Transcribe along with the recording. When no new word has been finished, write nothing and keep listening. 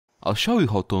I'll show you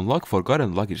how to unlock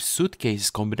forgotten luggage suitcase's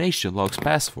combination log's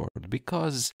password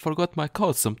because I forgot my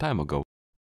code some time ago.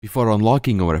 Before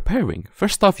unlocking or repairing,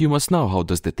 first off you must know how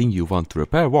does the thing you want to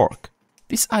repair work.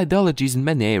 This ideology is in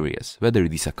many areas, whether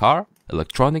it is a car,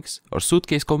 electronics, or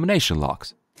suitcase combination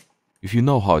locks. If you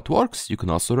know how it works, you can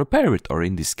also repair it or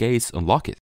in this case unlock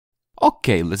it.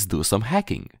 Okay, let's do some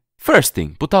hacking. First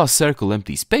thing, put our circle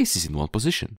empty spaces in one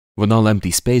position. When all empty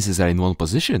spaces are in one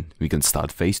position, we can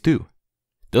start phase 2.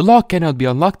 The lock cannot be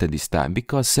unlocked at this time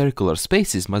because circular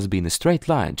spaces must be in a straight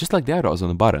line, just like the arrows on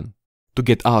the button. To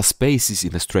get all spaces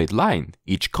in a straight line,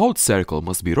 each code circle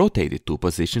must be rotated 2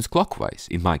 positions clockwise,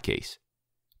 in my case.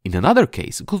 In another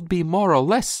case, it could be more or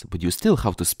less, but you still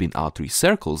have to spin all 3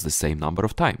 circles the same number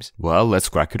of times. Well, let's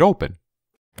crack it open.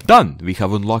 Done! We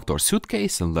have unlocked our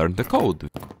suitcase and learned the code.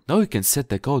 Now you can set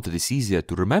the code that is easier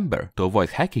to remember to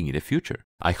avoid hacking in the future.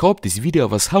 I hope this video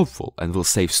was helpful and will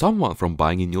save someone from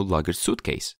buying a new luggage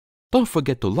suitcase. Don't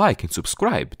forget to like and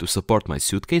subscribe to support my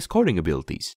suitcase coding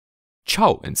abilities.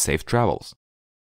 Ciao and safe travels!